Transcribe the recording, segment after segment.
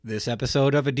This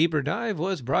episode of A Deeper Dive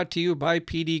was brought to you by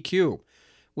PDQ.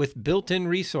 With built-in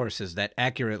resources that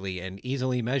accurately and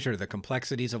easily measure the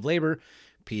complexities of labor,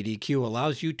 PDQ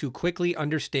allows you to quickly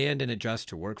understand and adjust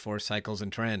to workforce cycles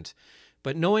and trends.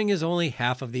 But knowing is only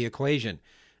half of the equation.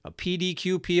 A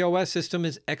PDQ POS system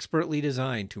is expertly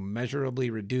designed to measurably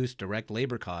reduce direct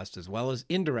labor costs as well as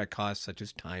indirect costs such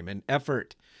as time and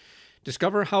effort.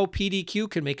 Discover how PDQ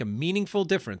can make a meaningful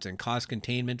difference in cost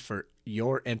containment for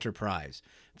your enterprise.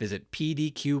 Visit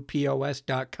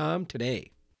pdqpos.com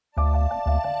today.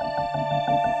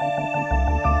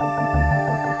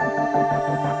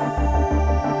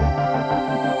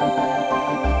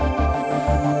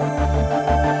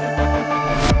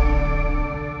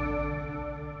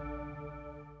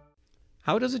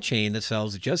 How does a chain that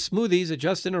sells just smoothies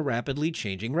adjust in a rapidly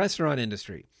changing restaurant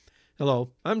industry?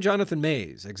 Hello, I'm Jonathan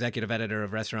Mays, executive editor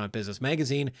of Restaurant Business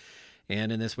Magazine,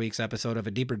 and in this week's episode of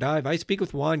A Deeper Dive, I speak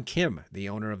with Wan Kim, the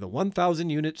owner of the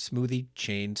 1,000-unit smoothie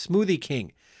chain Smoothie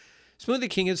King. Smoothie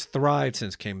King has thrived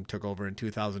since Kim took over in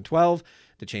 2012.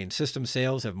 The chain's system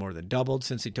sales have more than doubled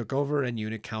since he took over, and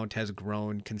unit count has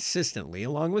grown consistently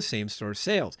along with same-store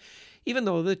sales, even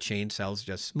though the chain sells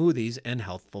just smoothies and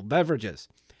healthful beverages.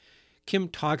 Kim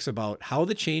talks about how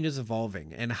the chain is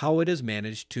evolving and how it has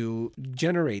managed to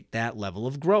generate that level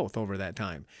of growth over that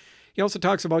time. He also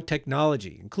talks about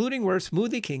technology, including where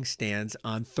Smoothie King stands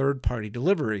on third-party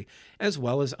delivery, as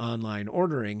well as online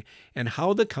ordering, and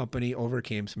how the company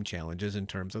overcame some challenges in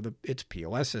terms of its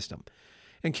POS system.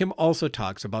 And Kim also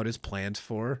talks about his plans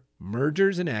for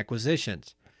mergers and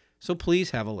acquisitions. So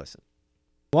please have a listen.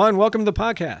 Juan, welcome to the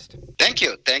podcast. Thank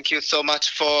you. Thank you so much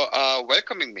for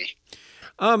welcoming me.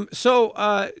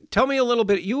 Tell me a little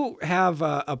bit. You have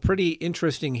a pretty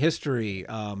interesting history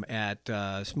at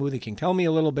Smoothie King. Tell me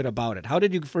a little bit about it. How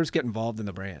did you first get involved in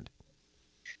the brand?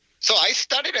 So I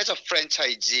started as a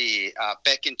franchisee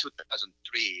back in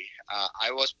 2003. I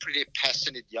was pretty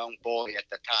passionate young boy at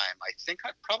the time. I think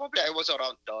I was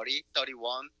around 30,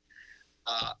 31,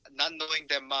 not knowing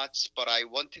that much, but I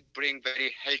wanted to bring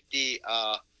very healthy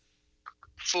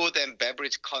food and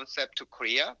beverage concept to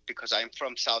Korea because I'm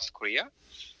from South Korea.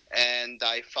 And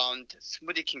I found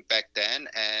Smoothie King back then,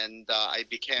 and I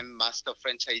became master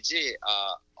franchisee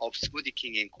of Smoothie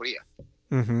King in Korea.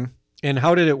 Mm-hmm. And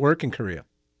how did it work in Korea?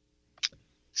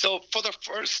 So for the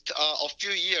first a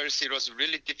few years, it was a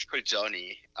really difficult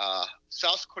journey.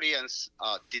 South Koreans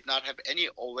did not have any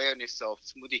awareness of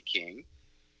Smoothie King,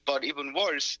 but even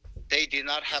worse, they did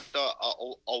not have the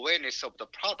awareness of the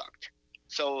product.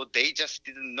 So they just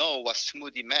didn't know what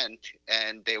smoothie meant,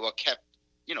 and they were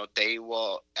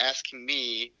asking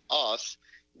us,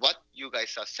 what you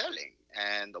guys are selling.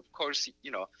 And of course,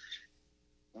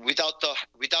 without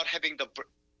having the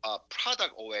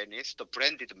product awareness, the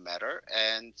brand didn't matter.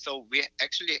 And so we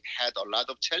actually had a lot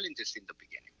of challenges in the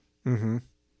beginning. Mm-hmm.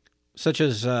 Such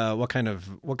as what kind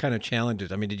of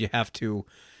challenges? I mean, did you have to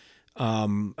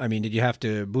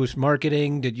boost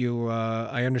marketing? Did you?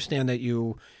 I understand that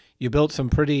you built some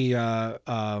pretty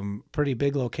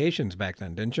big locations back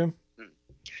then, didn't you?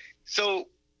 So,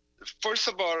 first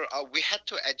of all, we had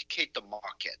to educate the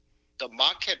market. The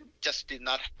market just did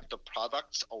not have the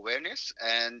product's awareness,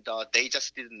 and they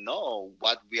just didn't know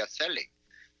what we are selling.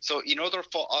 So, in order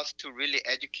for us to really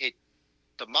educate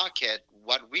the market,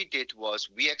 what we did was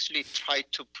we actually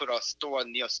tried to put a store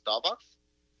near Starbucks,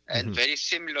 and very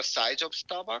similar size of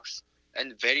Starbucks,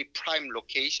 and very prime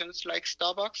locations like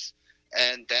Starbucks.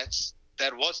 And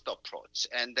that was the approach.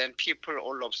 And then people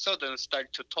all of a sudden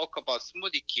start to talk about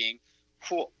Smoothie King,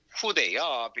 who they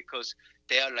are, because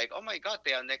they are like, oh my God,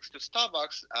 they are next to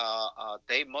Starbucks.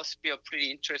 They must be a pretty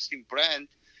interesting brand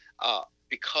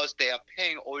because they are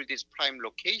paying all these prime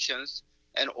locations.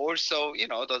 And also,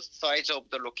 the size of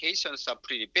the locations are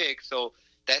pretty big. So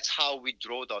that's how we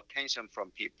draw the attention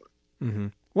from people. Mm-hmm.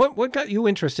 What got you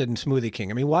interested in Smoothie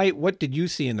King? I mean, what did you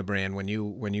see in the brand when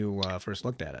you first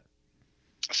looked at it?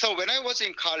 So when I was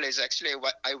in college, actually,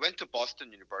 I went to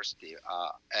Boston University,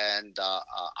 and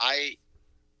I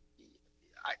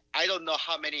don't know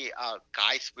how many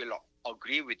guys will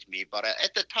agree with me, but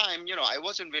at the time, I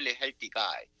wasn't really a healthy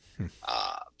guy.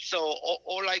 So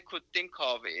all I could think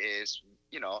of is,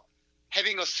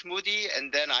 having a smoothie,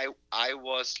 and then I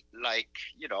was like,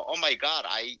 oh my God,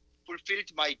 I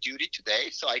fulfilled my duty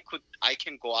today, so I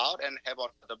can go out and have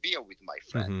another beer with my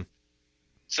friend. Mm-hmm.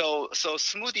 So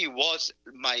smoothie was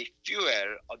my fuel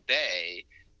a day,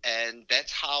 and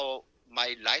that's how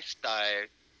my lifestyle,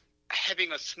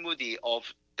 having a smoothie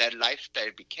of that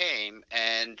lifestyle became,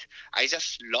 and I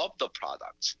just love the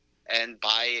products. And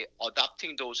by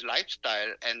adopting those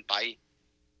lifestyle and by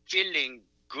feeling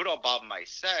good about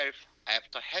myself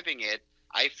after having it,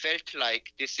 I felt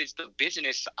like this is the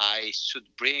business I should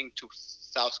bring to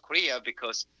South Korea,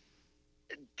 because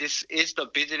this is the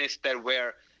business that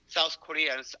where South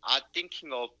Koreans are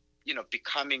thinking of,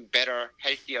 becoming better,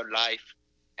 healthier life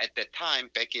at that time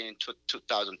back in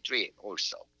 2003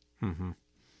 also. Mm-hmm.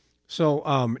 So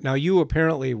now you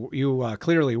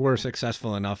clearly were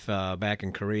successful enough back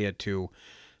in Korea to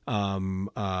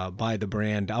buy the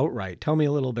brand outright. Tell me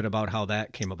a little bit about how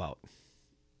that came about.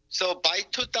 So by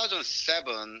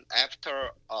 2007,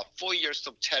 after 4 years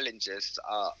of challenges,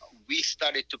 we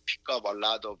started to pick up a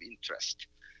lot of interest.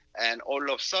 And all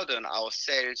of a sudden, our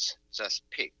sales just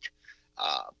peaked.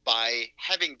 By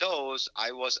having those,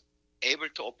 I was able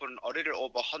to open a little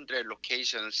over 100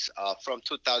 locations from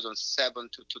 2007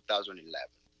 to 2011.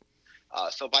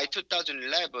 So by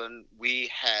 2011, we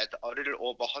had a little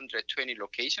over 120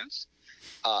 locations.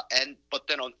 But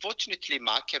then unfortunately,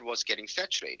 market was getting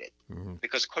saturated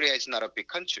because Korea is not a big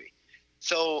country.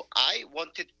 So I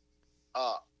wanted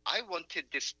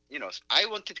this, I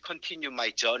wanted to continue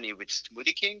my journey with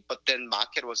Smoothie King, but then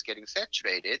market was getting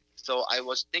saturated. So I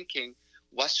was thinking,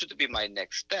 what should be my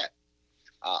next step?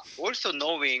 Also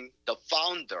knowing the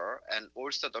founder and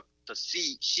also the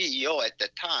CEO at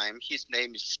that time, his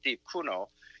name is Steve Kuno.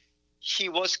 He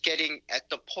was getting at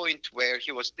the point where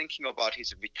he was thinking about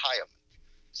his retirement.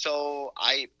 So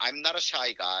I'm not a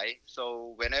shy guy.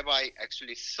 So whenever I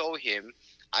actually saw him,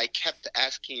 I kept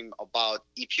asking him about,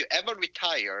 if you ever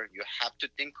retire, you have to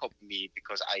think of me,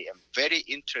 because I am very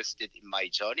interested in my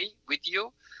journey with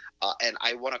you. And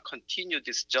I want to continue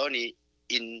this journey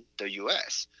in the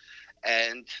US.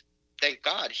 And thank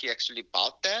God he actually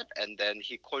bought that. And then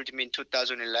he called me in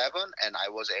 2011, and I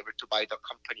was able to buy the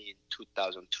company in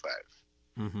 2012.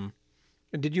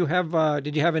 Mm-hmm. Did you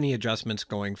have any adjustments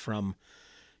going from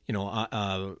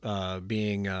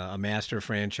being a master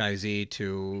franchisee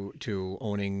to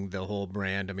owning the whole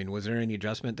brand? I mean, was there any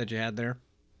adjustment that you had there?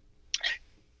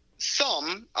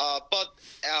 Some, but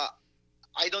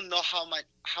I don't know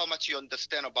how much you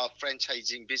understand about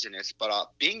franchising business.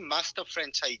 But being master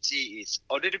franchisee is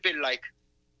a little bit like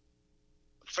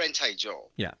franchisor.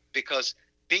 Yeah. Because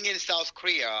being in South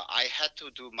Korea, I had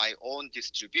to do my own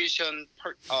distribution,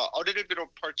 a little bit of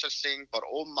purchasing, but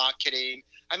own marketing.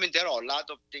 I mean, there are a lot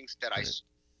of things that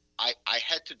I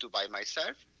had to do by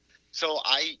myself. So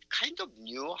I kind of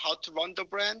knew how to run the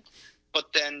brand,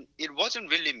 but then it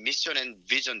wasn't really mission and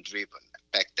vision driven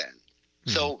back then.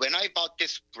 Mm-hmm. So when I bought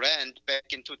this brand back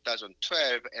in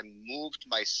 2012 and moved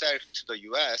myself to the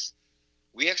US,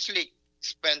 we actually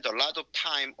spent a lot of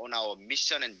time on our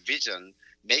mission and vision,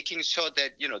 making sure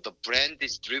that, the brand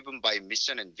is driven by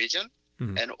mission and vision.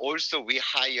 Mm-hmm. And also we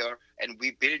hire and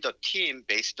we build a team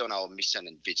based on our mission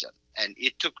and vision. And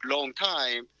it took a long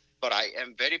time, but I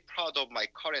am very proud of my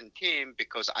current team,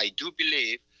 because I do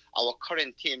believe our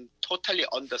current team totally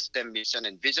understand mission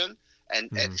and vision. And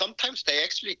sometimes they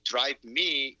actually drive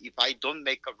me if I don't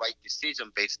make a right decision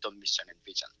based on mission and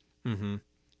vision. Mm-hmm.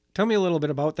 Tell me a little bit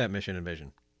about that mission and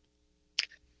vision.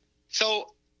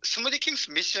 So Smoothie King's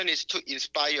mission is to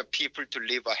inspire people to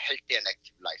live a healthy and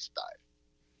active lifestyle.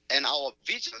 And our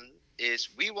vision is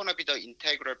we want to be the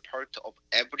integral part of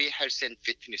every health and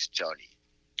fitness journey.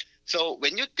 So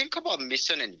when you think about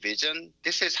mission and vision,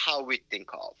 this is how we think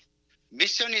of.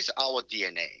 Mission is our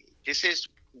DNA. This is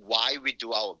why we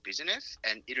do our business,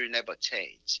 and it will never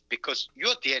change, because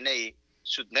your DNA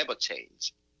should never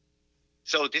change.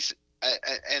 So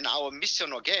and our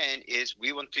mission again is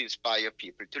we want to inspire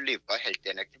people to live a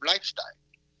healthy and active lifestyle.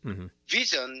 Mm-hmm.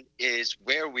 Vision is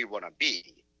where we want to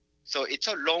be. So it's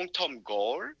a long-term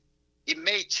goal. It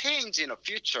may change in the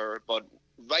future, but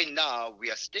right now we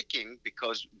are sticking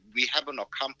because we haven't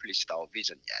accomplished our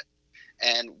vision yet.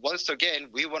 And once again,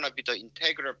 we want to be the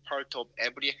integral part of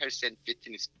every health and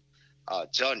fitness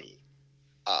journey.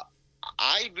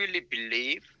 I really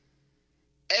believe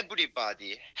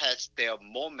everybody has their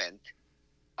moment,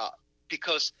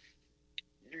 because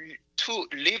to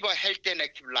live a healthy and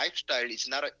active lifestyle is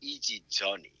not an easy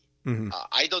journey. Mm-hmm.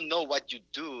 I don't know what you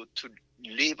do to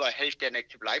live a healthy and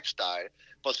active lifestyle,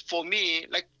 but for me,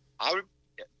 like our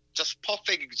just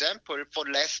perfect example, for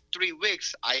last 3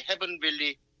 weeks, I haven't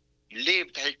really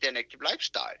lived healthy and active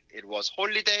lifestyle. It was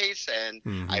holidays, and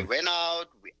I went out,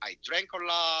 I drank a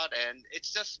lot, and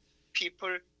it's just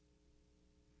people.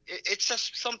 It's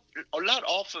just a lot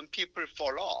often people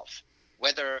fall off,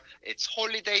 whether it's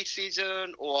holiday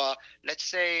season or let's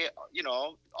say,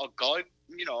 a girl,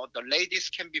 the ladies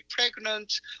can be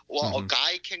pregnant, or a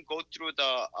guy can go through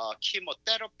the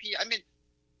chemotherapy. I mean,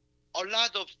 a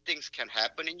lot of things can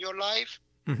happen in your life.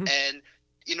 Mm-hmm. And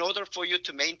in order for you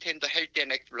to maintain the healthy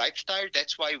and active lifestyle,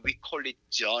 that's why we call it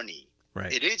journey.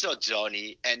 Right. It is a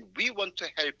journey, and we want to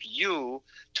help you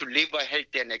to live a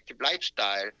healthy and active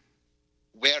lifestyle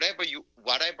wherever you,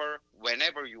 whatever,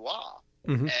 whenever you are.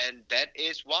 Mm-hmm. And that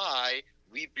is why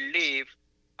we believe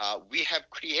we have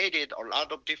created a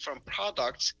lot of different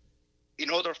products in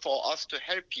order for us to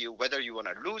help you, whether you want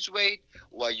to lose weight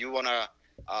or you want to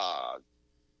uh,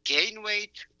 gain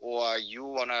weight or you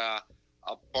want to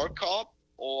bulk up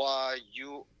or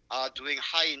you are doing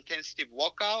high intensity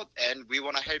workout, and we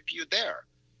want to help you there.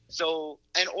 So,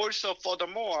 and also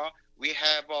furthermore, we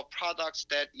have products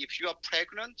that if you are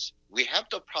pregnant, we have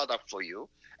the product for you.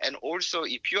 And also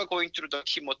if you are going through the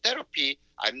chemotherapy,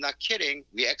 I'm not kidding,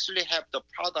 we actually have the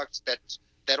products that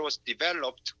was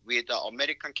developed with the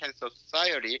American Cancer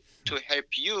Society to help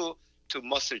you to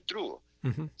muscle through.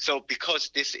 Mm-hmm. So because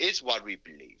this is what we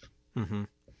believe. Mm-hmm.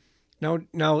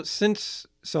 Now,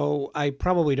 so I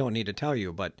probably don't need to tell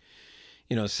you, but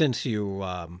since you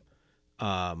bought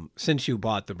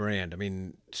the brand, I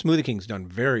mean, Smoothie King's done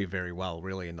very, very well,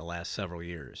 really, in the last several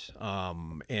years.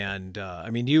 And I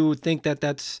mean, do you think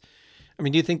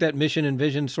do you think that mission and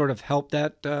vision sort of help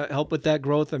with that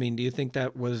growth? I mean, do you think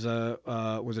that was a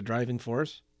driving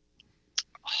force?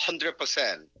 100%,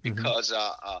 Mm-hmm. because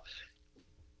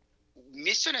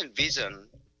mission and vision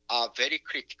are very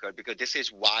critical, because this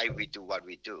is why we do what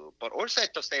we do. But also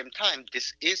at the same time,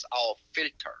 this is our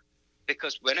filter,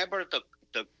 because whenever the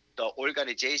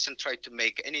organization try to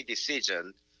make any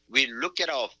decision, we look at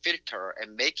our filter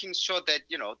and making sure that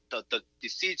the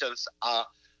decisions are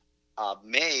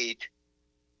made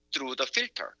through the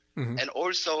filter. Mm-hmm. And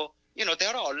also,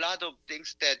 there are a lot of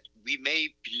things that we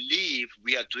may believe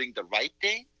we are doing the right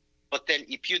thing, but then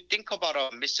if you think about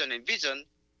our mission and vision,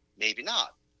 maybe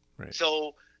not. Right.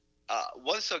 So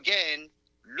once again,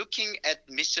 looking at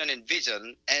mission and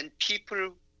vision and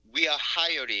people we are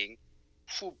hiring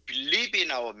who believe in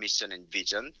our mission and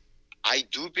vision, I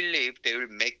do believe they will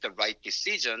make the right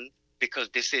decision, because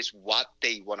this is what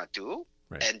they want to do.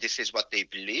 Right. And this is what they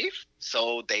believe.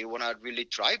 So they want to really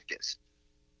drive this.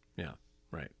 Yeah.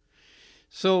 Right.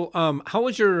 So, how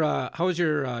was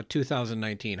your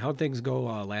 2019? How'd things go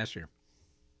last year?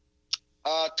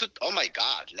 Oh my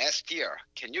God, last year.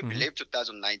 Can you Mm-hmm. believe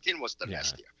 2019 was the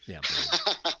last year? Yeah.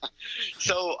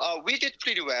 So we did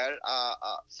pretty well.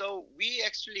 So we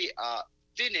actually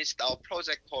finished our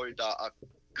project called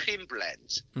Cream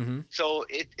Blends. Mm-hmm. So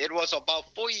it was about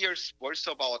 4 years worth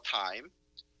of our time.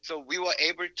 So we were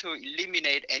able to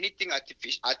eliminate anything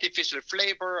artificial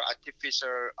flavor,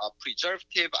 artificial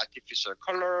preservative, artificial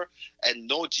color, and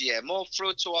no GMO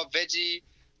fruits or veggie.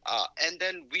 And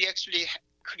then we actually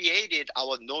created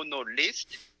our no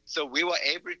list. So we were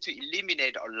able to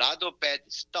eliminate a lot of bad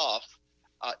stuff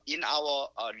in our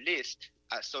list.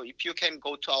 So if you can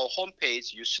go to our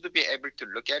homepage, you should be able to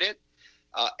look at it.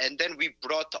 And then we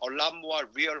brought a lot more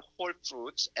real whole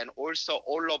fruits, and also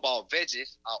all of our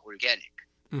veggies are organic.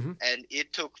 Mm-hmm. And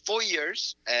it took 4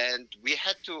 years, and we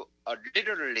had to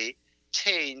literally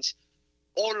change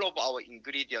all of our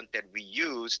ingredients that we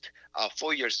used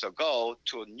 4 years ago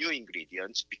to new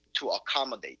ingredients to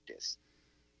accommodate this.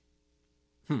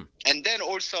 And then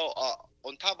also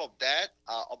on top of that,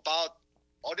 about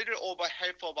a little over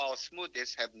half of our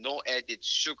smoothies have no added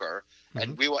sugar,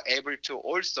 and we were able to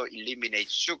also eliminate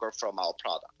sugar from our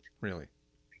product. Really?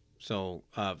 So,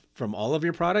 from all of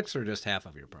your products, or just half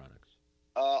of your products?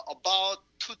 About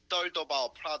 2/3 of our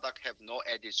product have no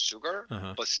added sugar,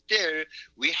 Uh-huh. but still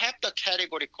we have the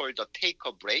category called the take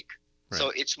a break. Right. So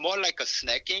it's more like a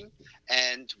snacking,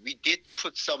 and we did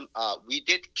put some. We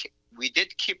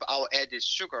did keep our added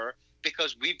sugar,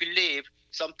 because we believe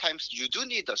sometimes you do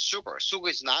need the sugar. Sugar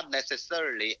is not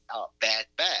necessarily bad.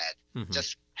 Mm-hmm.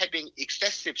 Just having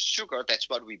excessive sugar, that's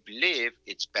what we believe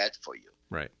it's bad for you.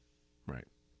 Right.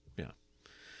 Yeah.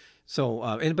 So,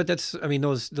 but I mean,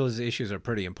 those issues are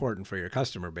pretty important for your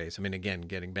customer base. I mean, again,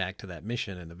 getting back to that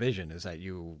mission and the vision is that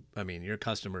your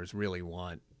customers really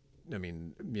want,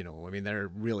 they're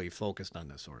really focused on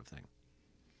this sort of thing.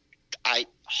 I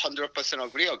 100%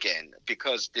 agree again,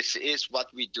 because this is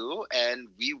what we do, and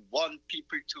we want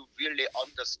people to really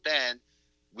understand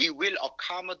we will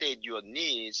accommodate your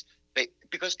needs,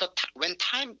 because when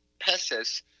time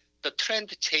passes, the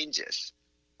trend changes.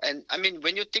 And I mean,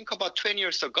 when you think about 20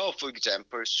 years ago, for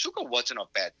example, sugar wasn't a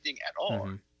bad thing at all.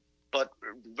 Mm-hmm. But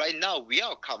right now we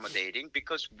are accommodating,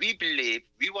 because we believe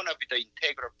we want to be the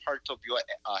integral part of your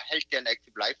healthy and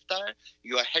active lifestyle,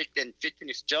 your health and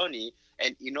fitness journey.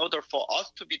 And in order for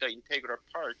us to be the integral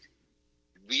part,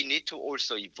 we need to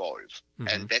also evolve. Mm-hmm.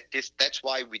 And that's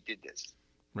why we did this.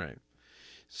 Right.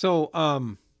 So,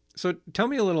 So tell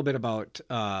me a little bit about.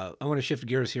 I want to shift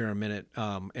gears here a minute,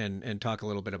 and talk a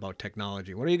little bit about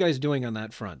technology. What are you guys doing on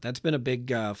that front? That's been a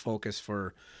big focus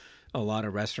for a lot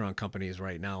of restaurant companies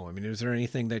right now. I mean, is there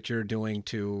anything that you're doing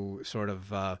to sort of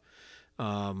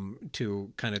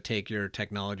to kind of take your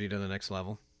technology to the next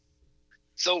level?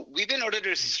 So we've been a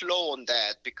little slow on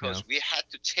that Yeah, because we had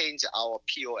to change our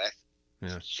POS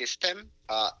yeah. system,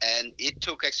 and it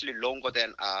took actually longer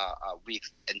than we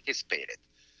anticipated.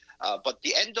 But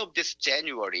the end of this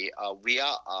January, we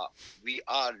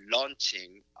are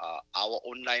launching our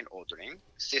online ordering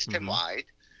system Mm-hmm. wide.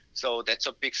 So that's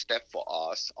a big step for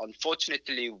us.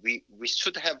 Unfortunately, we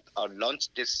should have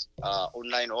launched this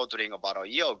online ordering about a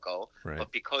year ago, Right.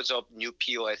 but because of new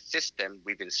POS system,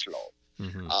 we've been slow.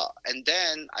 Mm-hmm. And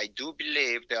then I do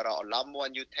believe there are a lot more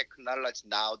new technologies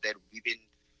now that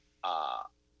uh,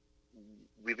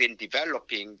 we've been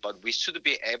developing, but we should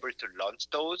be able to launch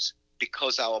those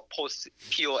because our post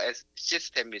POS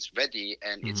system is ready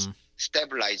and it's Mm-hmm.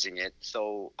 stabilizing it.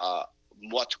 So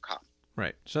more to come.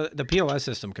 Right. So the POS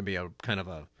system can be a kind of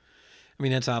a. I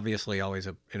mean, that's obviously always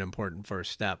an important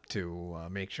first step to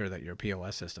make sure that your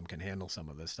POS system can handle some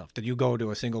of this stuff. Did you go to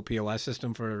a single POS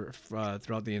system for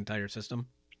throughout the entire system?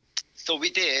 So we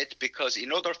did because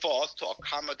in order for us to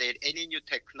accommodate any new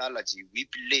technology, we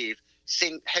believe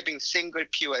having single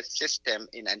POS system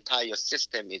in entire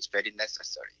system is very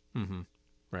necessary. Mm-hmm.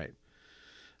 Right.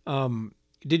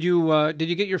 Did you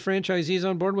get your franchisees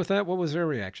on board with that? What was their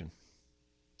reaction?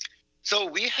 So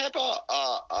we have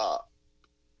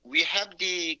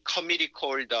the committee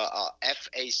called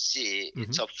FAC. Mm-hmm.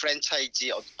 It's a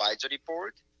franchisee advisory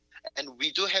board, and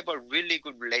we do have a really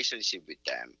good relationship with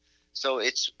them. So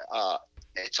it's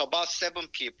about 7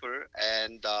 people,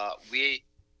 and we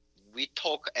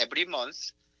talk every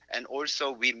month, and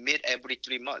also we meet every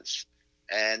 3 months.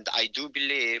 And I do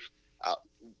believe uh,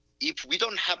 if we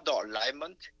don't have the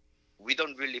alignment, we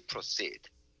don't really proceed.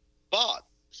 But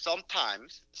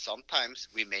sometimes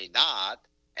we may not.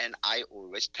 And I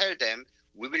always tell them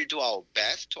we will do our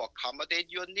best to accommodate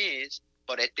your needs.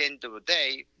 But at the end of the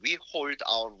day, we hold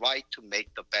our right to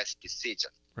make the best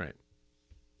decision. Right.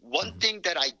 One Mm-hmm. thing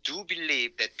that I do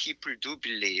believe that people do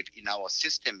believe in our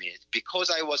system is because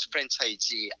I was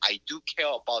franchisee, I do care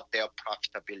about their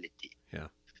profitability. Yeah.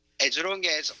 As long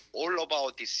as all of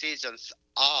our decisions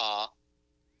are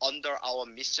under our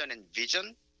mission and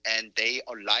vision and they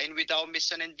align with our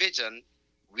mission and vision,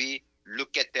 we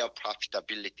look at their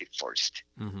profitability first.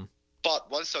 Mm-hmm. But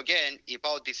once again, if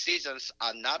our decisions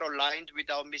are not aligned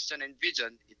with our mission and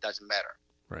vision, it doesn't matter.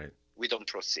 Right. We don't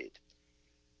proceed.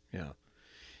 Yeah.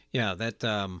 Yeah. That.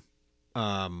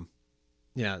 Um.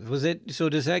 Yeah. Was it? So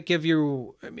does that give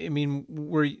you? I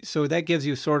mean, so that gives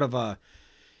you sort of a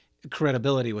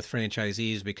credibility with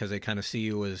franchisees because they kind of see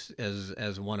you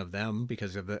as one of them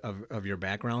because of of your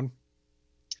background.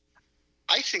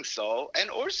 I think so. And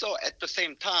also at the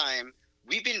same time,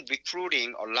 we've been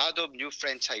recruiting a lot of new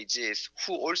franchisees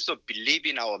who also believe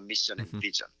in our mission and Mm-hmm.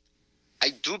 vision.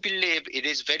 I do believe it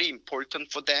is very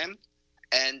important for them.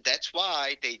 And that's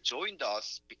why they joined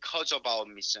us because of our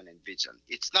mission and vision.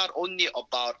 It's not only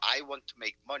about I want to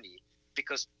make money,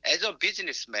 because as a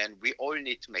businessman, we all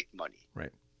need to make money.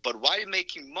 Right. But while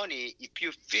making money, if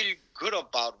you feel good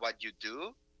about what you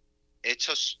do, it's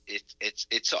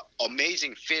an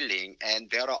amazing feeling, and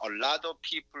there are a lot of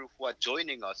people who are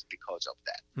joining us because of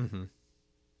that. Mm-hmm.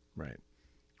 Right.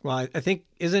 Well, I think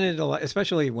isn't it a lot,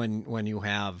 especially when you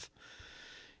have,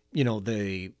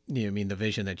 I mean, the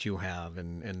vision that you have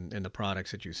and the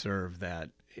products that you serve, that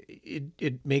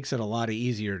it makes it a lot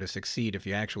easier to succeed if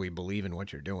you actually believe in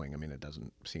what you're doing. I mean, it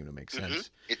doesn't seem to make sense.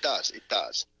 It does. It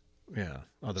does. Yeah.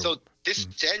 So this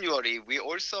Mhm. January, we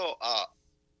also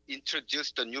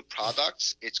introduced the new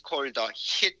products. It's called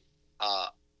Hit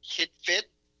Fit,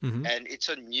 Mhm. and it's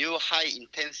a new high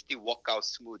intensity workout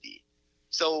smoothie.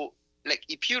 So, like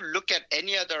if you look at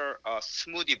any other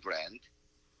smoothie brand,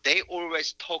 they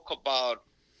always talk about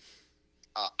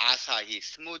acai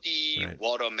smoothie, Right.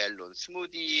 watermelon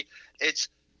smoothie. It's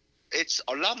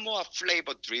a lot more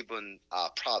flavor driven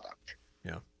product.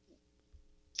 Yeah.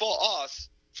 For us,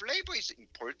 flavor is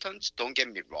important. Don't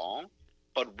get me wrong,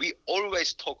 but we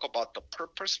always talk about the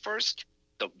purpose first,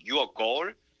 your goal,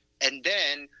 and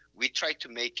then we try to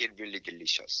make it really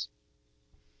delicious.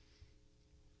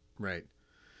 Right.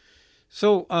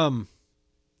 So,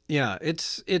 yeah,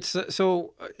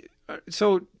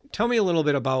 so tell me a little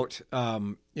bit about,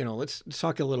 let's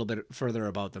talk a little bit further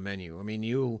about the menu. I mean,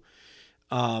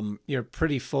 you're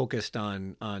pretty focused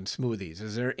on smoothies.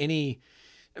 Is there any,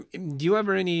 do you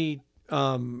ever any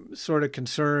sort of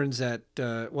concerns that,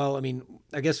 well, I mean,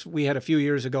 I guess we had a few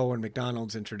years ago when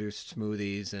McDonald's introduced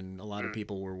smoothies, and a lot of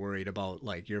people were worried about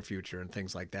like your future and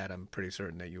things like that. I'm pretty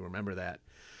certain that you remember that.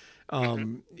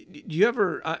 Do you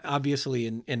ever, obviously,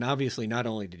 and obviously, not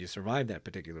only did you survive that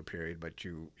particular period, but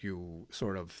you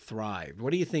sort of thrived.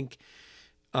 What do you think?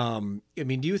 I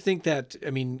mean, do you think that?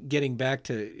 I mean, getting back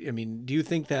to, I mean, do you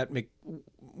think that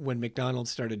when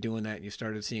McDonald's started doing that, and you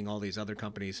started seeing all these other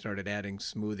companies started adding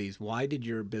smoothies, why did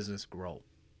your business grow?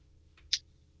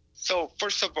 So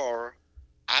first of all,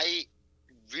 I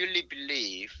really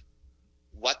believe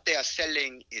what they are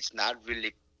selling is not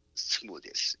really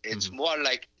smoothies. It's more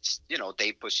like,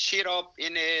 they put syrup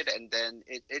in it, and then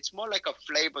it's more like a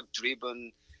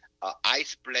flavor-driven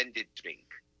ice blended drink,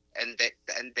 and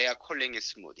they are calling it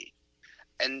smoothie.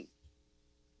 And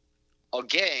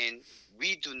again,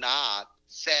 we do not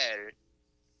sell.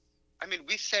 I mean,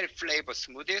 we sell flavor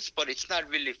smoothies, but it's not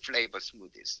really flavor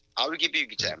smoothies. I will give you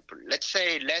an example. Let's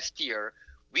say last year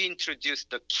we introduced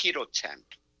the keto champ.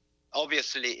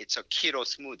 Obviously, it's a keto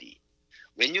smoothie.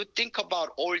 When you think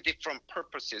about all different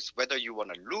purposes, whether you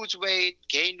want to lose weight,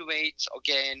 gain weight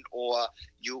again, or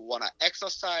you want to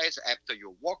exercise after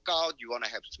your workout, you want to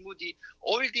have smoothie,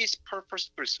 all these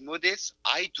purposeful smoothies,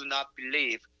 I do not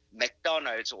believe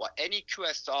McDonald's or any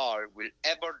QSR will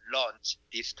ever launch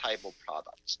this type of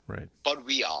products. Right. But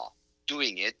we are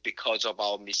doing it because of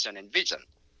our mission and vision.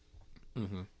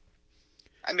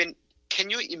 I mean, can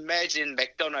you imagine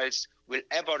McDonald's will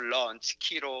ever launch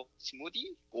keto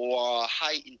smoothie or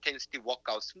high intensity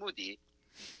workout smoothie?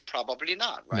 Probably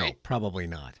not, right? No, probably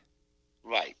not.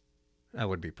 Right. I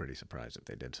would be pretty surprised if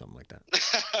they did something like that.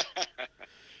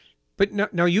 But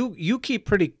no, you keep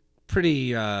pretty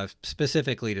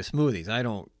specifically to smoothies. I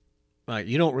don't.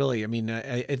 You don't really. I mean,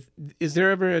 is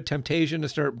there ever a temptation to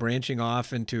start branching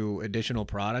off into additional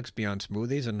products beyond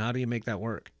smoothies, and how do you make that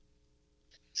work?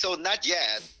 So not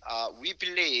yet. We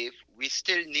believe we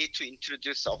still need to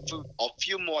introduce a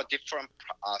few more different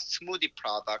smoothie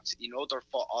products in order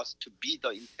for us to be the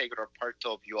integral part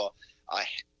of your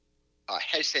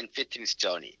health and fitness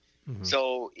journey.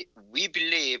 So we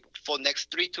believe for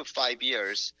next 3 to 5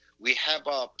 years, we have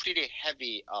a pretty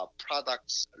heavy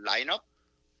products lineup.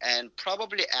 And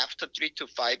probably after 3 to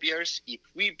 5 years, if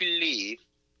we believe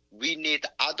we need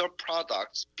other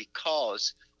products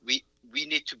because we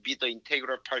need to be the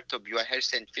integral part of your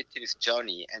health and fitness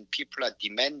journey and people are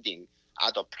demanding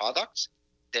other products,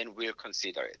 then we'll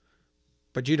consider it.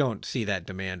 But you don't see that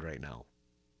demand right now.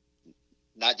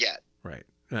 Not yet. Right.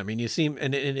 I mean, you seem,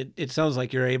 and it sounds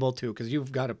like you're able to, because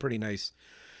you've got a pretty nice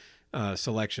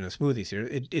selection of smoothies here.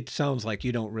 It sounds like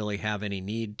you don't really have any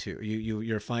need to.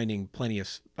 You're finding plenty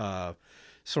of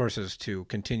sources to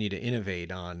continue to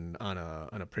innovate on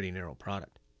a pretty narrow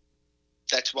product.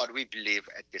 That's what we believe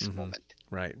at this moment.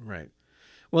 Right.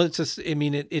 Well, it's just, I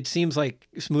mean, it seems like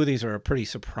smoothies are a pretty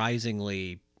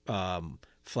surprisingly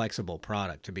flexible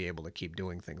product to be able to keep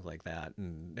doing things like that,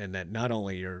 and that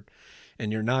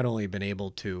you're not only been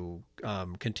able to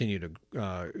continue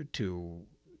to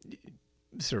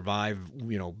survive,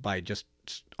 by just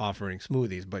offering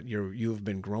smoothies, but you've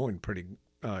been growing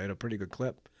at a pretty good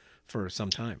clip for some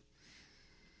time.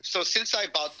 So since I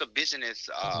bought the business,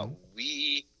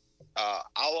 we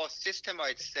our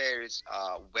system-wide sales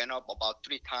went up about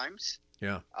 3 times.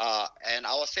 Yeah. And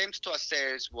our same-store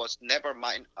sales was never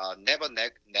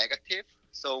negative.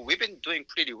 So we've been doing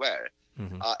pretty well.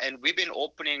 And we've been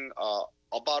opening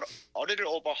about a little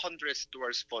over 100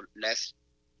 stores for last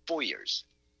 4 years.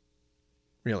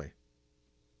 Really?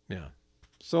 Yeah.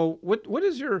 So what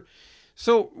has been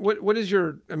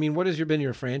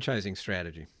your franchising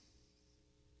strategy?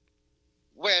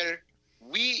 Well,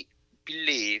 we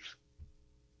believe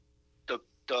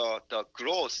the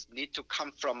growth need to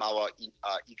come from our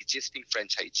existing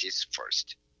franchisees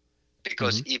first.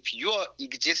 Because if your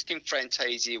existing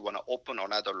franchisee want to open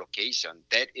another location,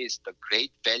 that is the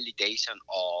great validation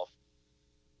of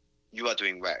you are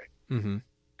doing well.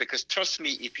 Because trust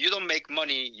me, if you don't make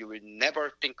money, you will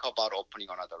never think about opening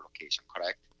another location,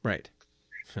 correct? Right.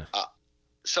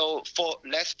 So for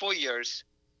last 4 years,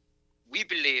 we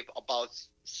believe about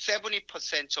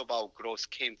 70% of our growth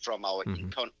came from our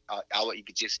our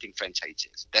existing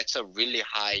franchises. That's a really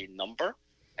high number,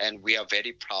 and we are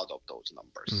very proud of those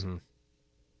numbers.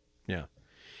 Yeah,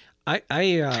 I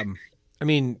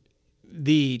mean,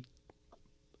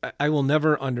 I will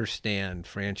never understand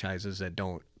franchises that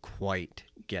don't quite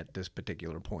get this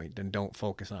particular point and don't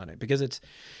focus on it, because it's,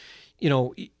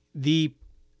 the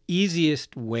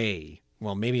easiest way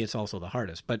well, maybe it's also the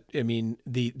hardest, but I mean,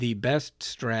 the best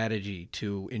strategy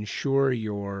to ensure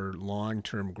your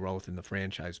long-term growth in the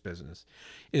franchise business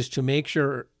is to make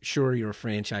sure your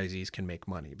franchisees can make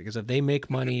money. Because if they make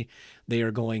money, they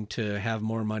are going to have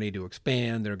more money to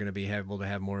expand. They're going to be able to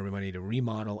have more money to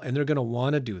remodel, and they're going to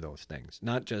want to do those things.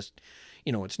 Not just,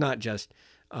 it's not just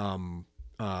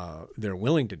they're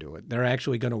willing to do it. They're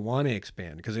actually going to want to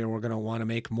expand because they're going to want to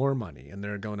make more money, and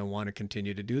they're going to want to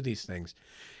continue to do these things.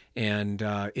 And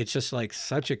it's just like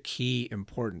such a key,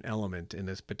 important element in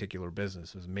this particular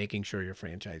business is making sure your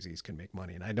franchisees can make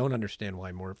money. And I don't understand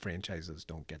why more franchises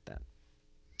don't get that.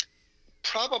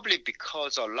 Probably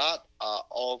because a lot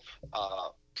of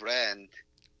brand,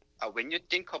 when you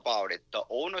think about it, the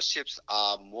ownerships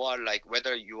are more like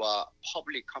whether you are a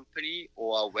public company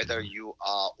or whether you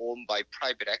are owned by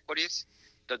private equities,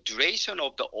 the duration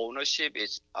of the ownership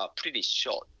is pretty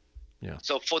short. Yeah.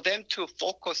 So for them to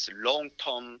focus long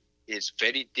term is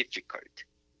very difficult,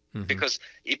 because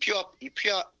if you are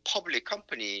a public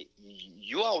company,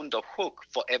 you are on the hook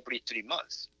for every 3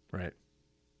 months. Right.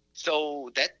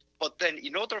 So but then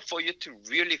in order for you to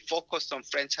really focus on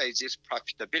franchisees'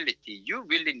 profitability, you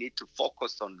really need to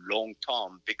focus on long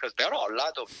term, because there are a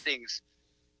lot of things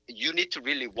you need to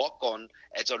really work on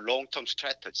as a long term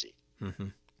strategy.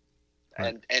 Right.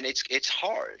 And it's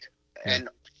hard. Yeah. And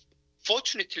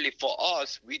fortunately for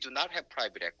us, we do not have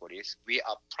private equities. We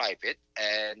are private,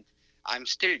 and I'm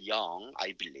still young,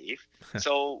 I believe.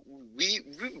 So we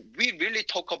really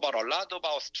talk about a lot of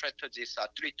our strategies,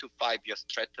 3 to 5 year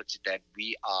strategy that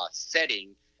we are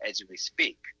setting as we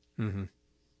speak.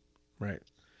 Right.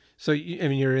 So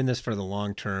you're in this for the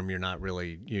long term. You're not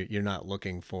really you're not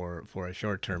looking for a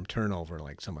short term turnover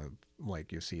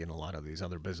like you see in a lot of these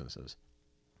other businesses.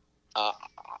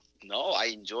 No, I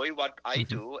enjoy what I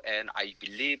do, and I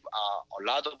believe a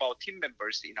lot of our team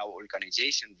members in our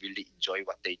organization really enjoy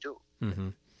what they do.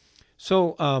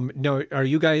 So, no, are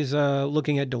you guys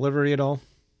looking at delivery at all?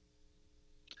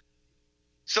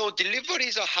 So delivery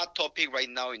is a hot topic right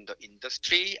now in the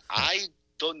industry. I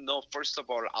don't know, first of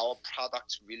all, our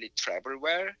products really travel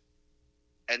well.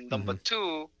 And number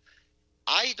two,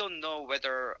 I don't know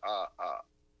whether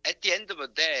at the end of the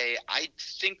day, I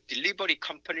think delivery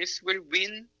companies will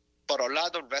win, but a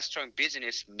lot of restaurant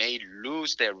business may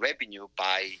lose their revenue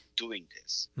by doing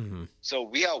this. So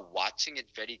we are watching it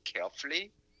very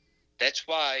carefully. That's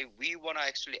why we want to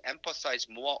actually emphasize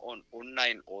more on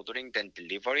online ordering than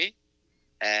delivery.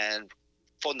 And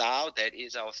for now, that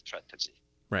is our strategy.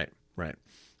 Right.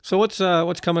 So what's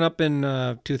coming up in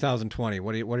 2020?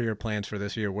 What are your plans for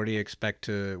this year? Where do you expect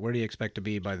to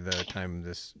be by the time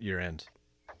this year ends?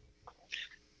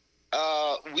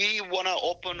 We want to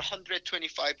open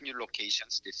 125 new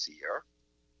locations this year.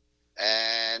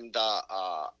 And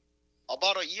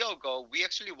about a year ago, we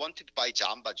actually wanted to buy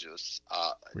Jamba Juice.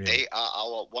 Really? They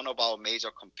are one of our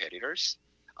major competitors.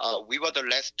 We were the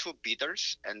last 2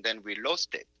 bidders, and then we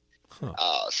lost it.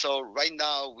 So right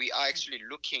now, we are actually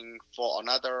looking for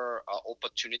another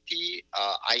opportunity.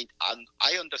 I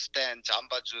understand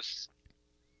Jamba Juice.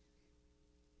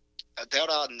 There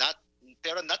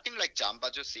are nothing like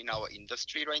Jamba Juice in our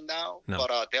industry right now,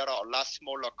 but there are a lot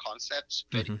smaller concepts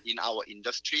in our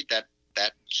industry that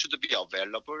should be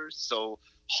available. So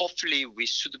hopefully we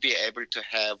should be able to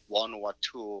have 1 or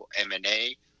 2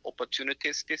 M&A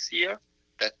opportunities this year,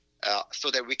 so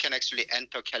that we can actually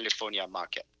enter California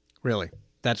market. Really?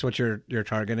 That's what you're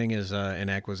targeting is an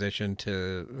acquisition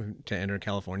to enter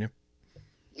California?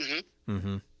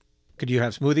 Could you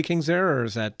have Smoothie Kings there, or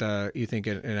is that you think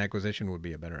an acquisition would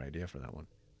be a better idea for that one?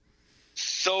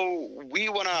 So we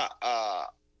wanna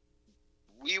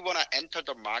enter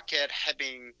the market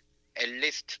having at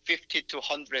least 50 to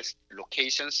 100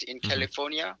 locations in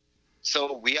California.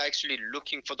 So we are actually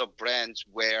looking for the brands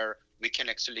where we can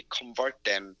actually convert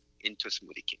them into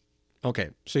Smoothie King. Okay,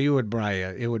 so you would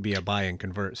it would be a buy and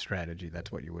convert strategy.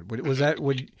 That's what you would.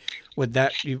 Would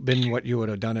that have been what you would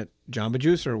have done at Jamba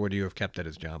Juice, or would you have kept it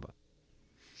as Jamba?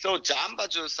 So Jamba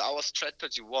Juice, our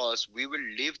strategy was we will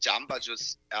leave Jamba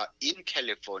Juice in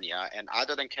California, and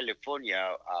other than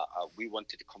California, we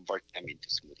wanted to convert them into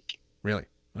Smoothie King. Really?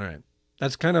 All right.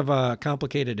 That's kind of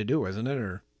complicated to do, isn't it?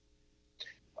 Or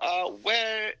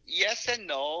well, yes and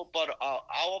no, but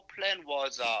our plan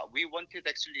was we wanted to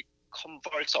actually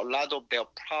convert a lot of their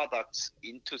products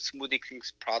into Smoothie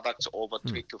King's products over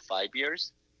 3 to 5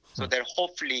 years. So that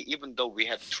hopefully, even though we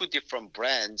have 2 different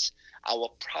brands, our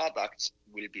products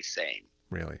will be same.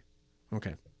 Really?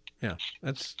 Okay. Yeah,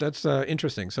 that's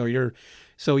interesting. So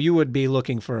you would be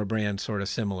looking for a brand sort of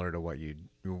similar to what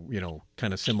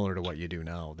kind of similar to what you do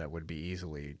now that would be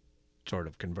easily sort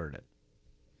of converted.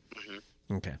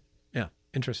 Okay. Yeah,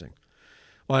 Interesting.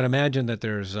 Well, I'd imagine that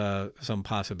there's some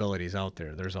possibilities out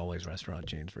there. There's always restaurant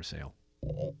chains for sale.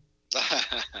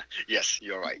 Yes,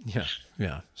 you're right.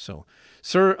 Yeah. So,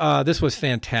 sir, this was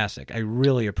fantastic. I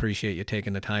really appreciate you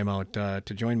taking the time out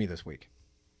to join me this week.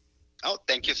 Oh,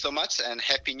 thank you so much, and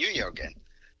Happy New Year again.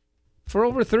 For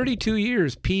over 32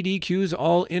 years, PDQ's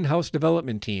all in-house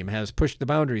development team has pushed the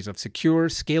boundaries of secure,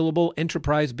 scalable,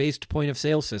 enterprise-based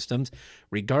point-of-sale systems,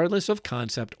 regardless of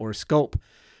concept or scope.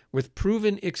 With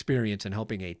proven experience in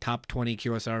helping a top 20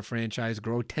 QSR franchise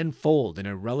grow tenfold in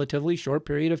a relatively short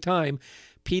period of time,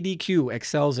 PDQ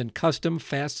excels in custom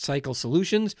fast cycle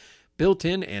solutions,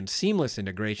 built-in and seamless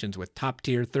integrations with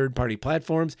top-tier third-party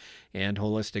platforms, and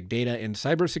holistic data and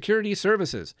cybersecurity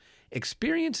services.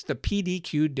 Experience the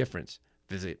PDQ difference.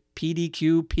 Visit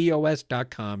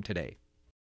pdqpos.com today.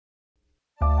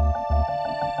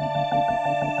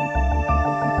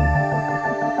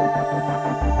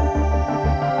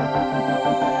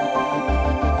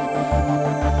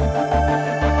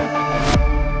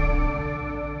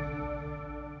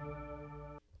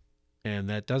 And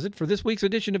that does it for this week's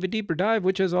edition of A Deeper Dive,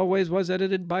 which as always was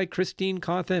edited by Christine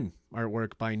Cawthon.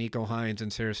 Artwork by Nico Hines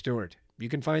and Sarah Stewart. You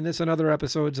can find this and other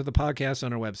episodes of the podcast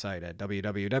on our website at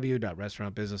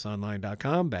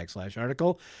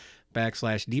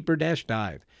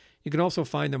www.restaurantbusinessonline.com/article/deeper-dive. You can also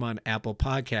find them on Apple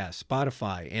Podcasts,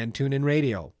 Spotify, and TuneIn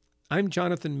Radio. I'm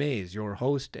Jonathan Mays, your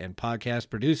host and podcast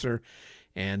producer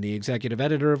and the executive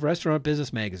editor of Restaurant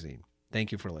Business Magazine.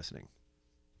 Thank you for listening.